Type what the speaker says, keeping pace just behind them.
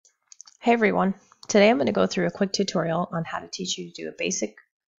Hey everyone, today I'm going to go through a quick tutorial on how to teach you to do a basic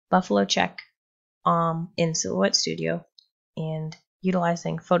buffalo check in Silhouette Studio and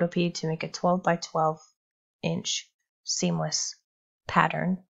utilizing Photopea to make a 12 by 12 inch seamless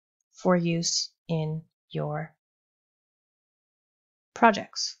pattern for use in your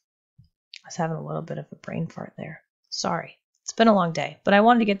projects. I was having a little bit of a brain fart there. Sorry, it's been a long day, but I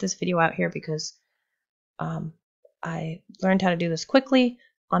wanted to get this video out here because I learned how to do this quickly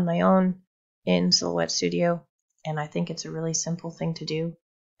on my own in Silhouette Studio, and I think it's a really simple thing to do.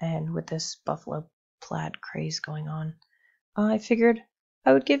 And with this buffalo plaid craze going on, I figured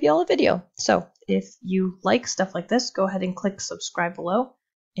I would give you all a video. So if you like stuff like this, go ahead and click subscribe below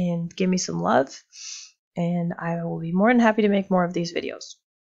and give me some love, and I will be more than happy to make more of these videos.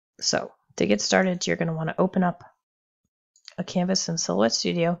 So to get started, you're going to want to open up a canvas in Silhouette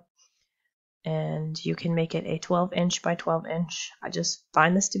Studio, and you can make it a 12 inch by 12 inch. I just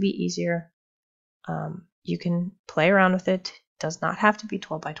find this to be easier. You can play around with it. It does not have to be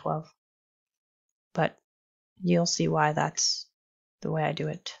 12 by 12, but you'll see why that's the way I do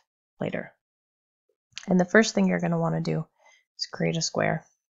it later. And the first thing you're going to want to do is create a square.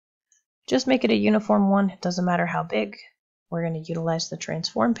 Just make it a uniform one. It doesn't matter how big. We're going to utilize the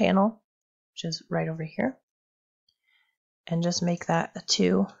transform panel, which is right over here, and just make that a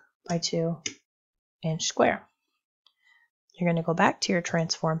 2 by 2 inch square. You're going to go back to your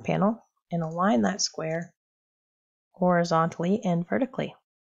transform panel and align that square horizontally and vertically.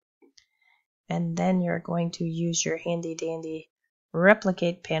 And then you're going to use your handy dandy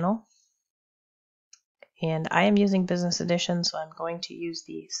replicate panel. And I am using Business Edition, so I'm going to use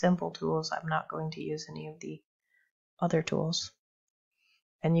the simple tools. I'm not going to use any of the other tools.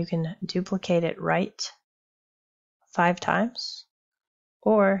 And you can duplicate it right 5 times,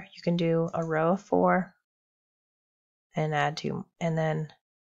 or you can do a row of 4 and add 2, and then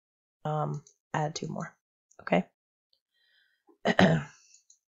add 2 more. Okay.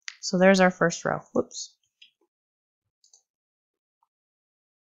 So there's our first row. Whoops.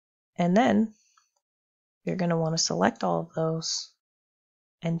 And then you're going to want to select all of those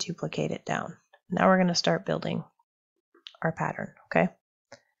and duplicate it down. Now we're going to start building our pattern. Okay.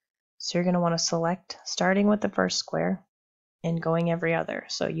 So you're going to want to select, starting with the first square and going every other.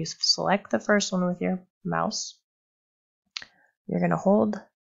 So you select the first one with your mouse. You're going to hold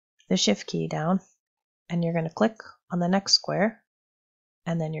the shift key down and you're going to click on the next square,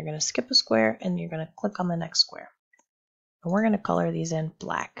 and then you're going to skip a square and you're going to click on the next square. And we're going to color these in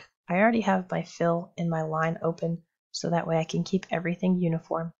black. I already have my fill in my line open, so that way I can keep everything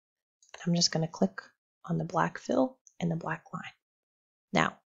uniform. But I'm just going to click on the black fill and the black line.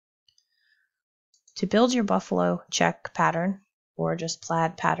 Now, to build your buffalo check pattern, or just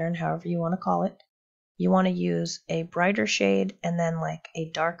plaid pattern, however you want to call it, you want to use a brighter shade and then like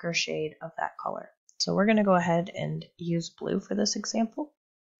a darker shade of that color. So we're going to go ahead and use blue for this example.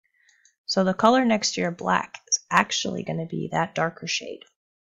 So the color next to your black is actually going to be that darker shade.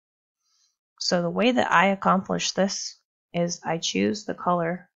 So the way that I accomplish this is I choose the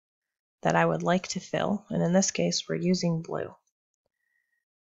color that I would like to fill, and in this case we're using blue.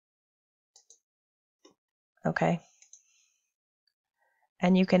 Okay.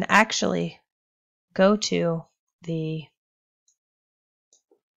 And you can actually go to the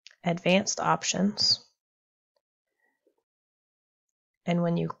advanced options, and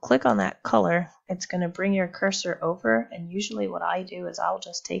when you click on that color, it's going to bring your cursor over, and usually what I do is I'll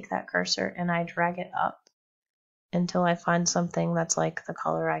just take that cursor and I drag it up until I find something that's like the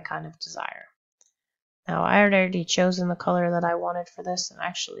color I kind of desire. Now I had already chosen the color that I wanted for this, and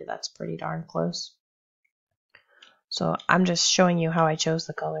actually that's pretty darn close. So I'm just showing you how I chose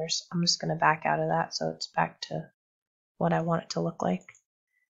the colors. I'm just going to back out of that so it's back to what I want it to look like.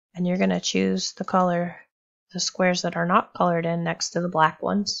 And you're going to choose the color, the squares that are not colored in next to the black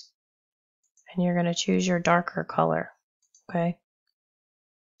ones. And you're going to choose your darker color, okay,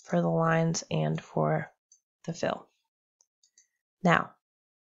 for the lines and for the fill. Now,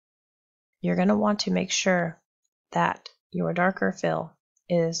 you're going to want to make sure that your darker fill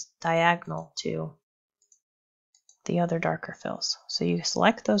is diagonal to the other darker fills. So you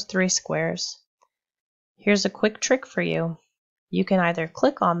select those 3 squares. Here's a quick trick for you. You can either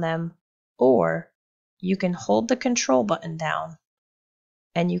click on them, or you can hold the control button down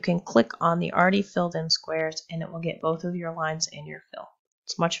and you can click on the already filled in squares, and it will get both of your lines and your fill.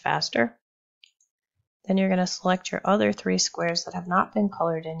 It's much faster. Then you're going to select your other 3 squares that have not been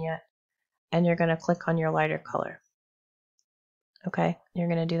colored in yet, and you're going to click on your lighter color. Okay, you're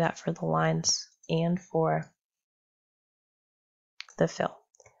going to do that for the lines and for the fill.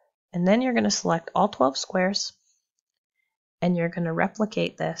 And then you're going to select all 12 squares, and you're going to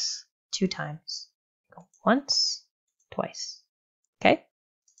replicate this 2 times. Go once, twice. Okay?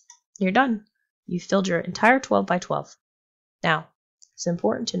 You're done. You filled your entire 12 by 12. Now, it's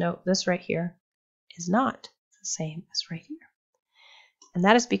important to note this right here is not the same as right here. And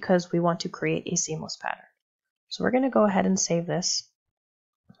that is because we want to create a seamless pattern. So we're going to go ahead and save this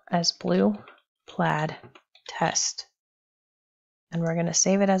as blue plaid test. And we're going to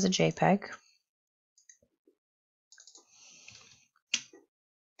save it as a JPEG.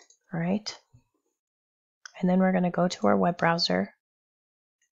 All right. And then we're going to go to our web browser.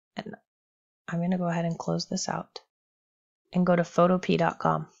 And I'm going to go ahead and close this out and go to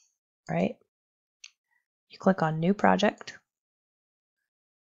photop.com, right? You click on New Project.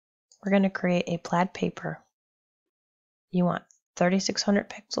 We're going to create a plaid paper. You want 3600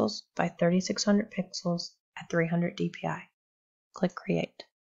 pixels by 3600 pixels at 300 dpi. Click Create.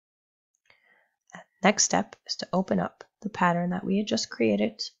 Next step is to open up the pattern that we had just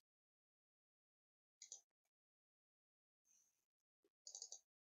created.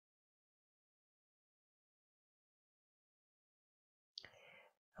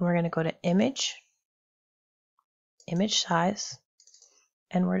 And we're going to go to Image, Image Size,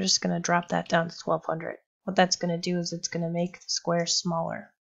 and we're just going to drop that down to 1200. What that's going to do is it's going to make the squares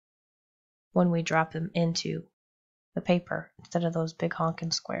smaller when we drop them into the paper instead of those big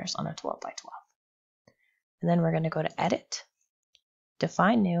honking squares on a 12 by 12. And then we're going to go to Edit,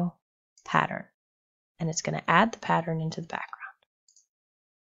 Define New, Pattern, and it's going to add the pattern into the background.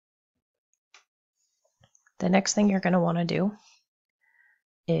 The next thing you're going to want to do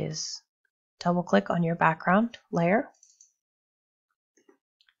is double click on your background layer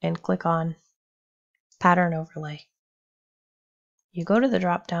and click on Pattern Overlay. You go to the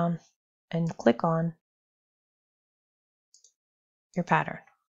drop down and click on your pattern.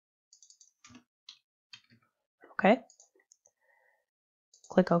 Okay.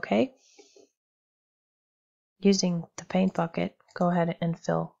 Click OK. Using the paint bucket, go ahead and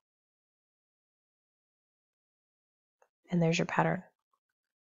fill. And there's your pattern.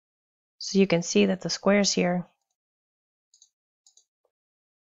 So you can see that the squares here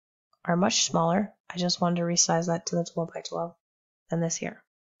are much smaller. I just wanted to resize that to the 12 by 12 than this here.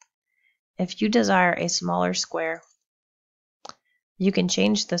 If you desire a smaller square, you can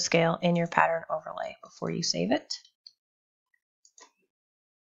change the scale in your pattern overlay before you save it.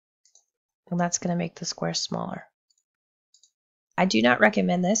 And that's going to make the square smaller. I do not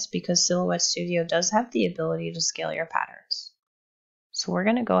recommend this because Silhouette Studio does have the ability to scale your patterns. So we're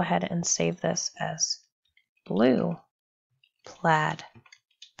going to go ahead and save this as blue plaid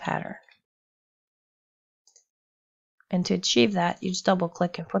pattern. And to achieve that, you just double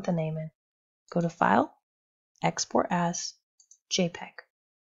click and put the name in. Go to File, Export as JPEG.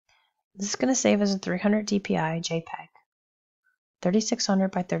 This is going to save as a 300 dpi JPEG,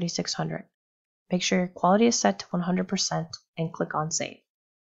 3600 by 3600. Make sure your quality is set to 100% and click on Save.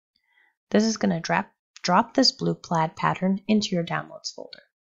 This is going to drop this blue plaid pattern into your Downloads folder.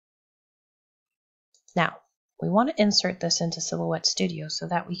 Now, we want to insert this into Silhouette Studio so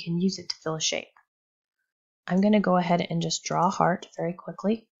that we can use it to fill a shape. I'm going to go ahead and just draw a heart very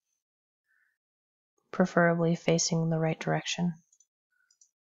quickly, preferably facing the right direction,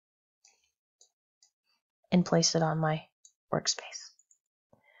 and place it on my workspace.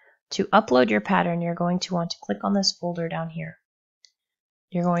 To upload your pattern, you're going to want to click on this folder down here.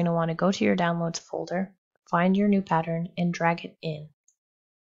 You're going to want to go to your Downloads folder, find your new pattern, and drag it in.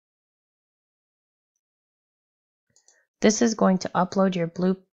 This is going to upload your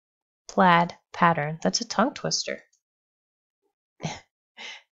blue plaid pattern, that's a tongue twister,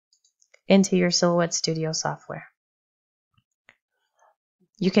 into your Silhouette Studio software.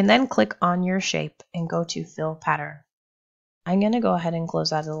 You can then click on your shape and go to Fill Pattern. I'm going to go ahead and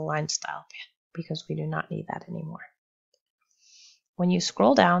close out of the line style because we do not need that anymore. When you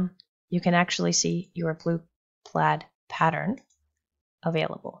scroll down, you can actually see your blue plaid pattern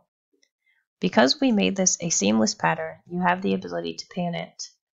available. Because we made this a seamless pattern, you have the ability to pan it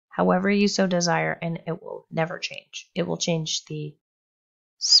however you so desire, and it will never change. It will change the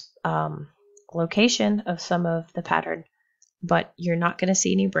location of some of the pattern, but you're not going to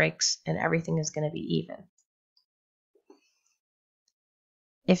see any breaks and everything is going to be even.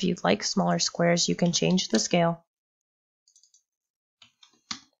 If you'd like smaller squares, you can change the scale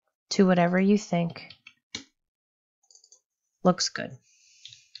to whatever you think looks good.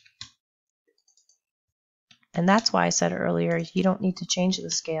 And that's why I said earlier, you don't need to change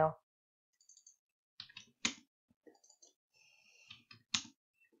the scale.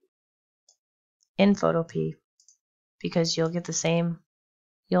 In Photop, because you'll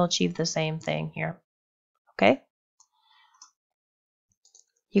achieve the same thing here. Okay?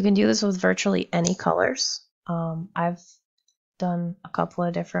 You can do this with virtually any colors. I've done a couple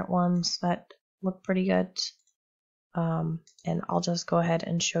of different ones that look pretty good. And I'll just go ahead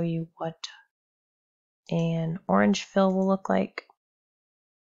and show you what an orange fill will look like.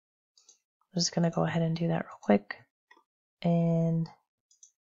 I'm just going to go ahead and do that real quick. And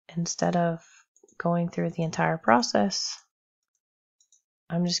instead of going through the entire process,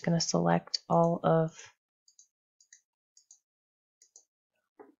 I'm just going to select all of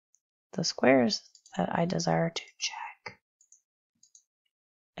the squares that I desire to check.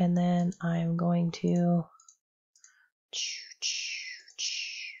 And then I'm going to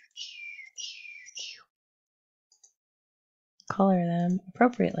color them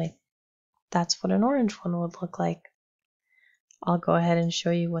appropriately. That's what an orange one would look like. I'll go ahead and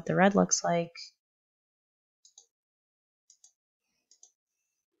show you what the red looks like.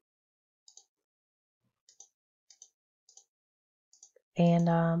 And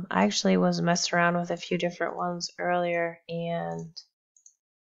I actually was messing around with a few different ones earlier, and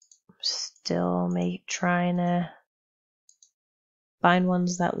I'm still trying to find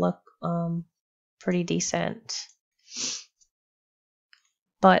ones that look pretty decent.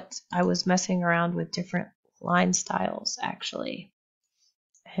 But I was messing around with different line styles actually,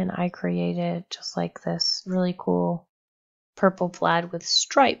 and I created just like this really cool purple plaid with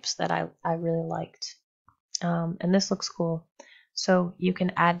stripes that I really liked. And this looks cool. So you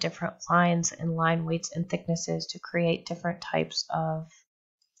can add different lines and line weights and thicknesses to create different types of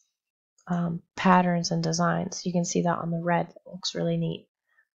patterns and designs. You can see that on the red. It looks really neat.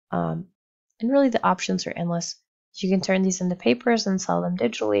 And really the options are endless. You can turn these into papers and sell them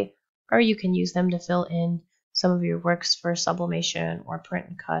digitally, or you can use them to fill in some of your works for sublimation or print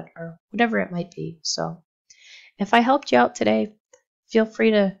and cut or whatever it might be. So if I helped you out today, feel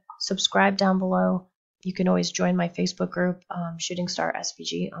free to subscribe down below. You can always join my Facebook group, Shooting Star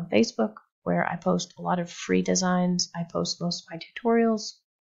SVG on Facebook, where I post a lot of free designs. I post most of my tutorials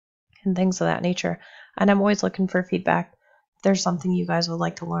and things of that nature. And I'm always looking for feedback. If there's something you guys would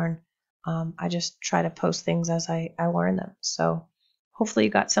like to learn, I just try to post things as I learn them. So hopefully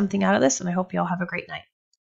you got something out of this, and I hope you all have a great night.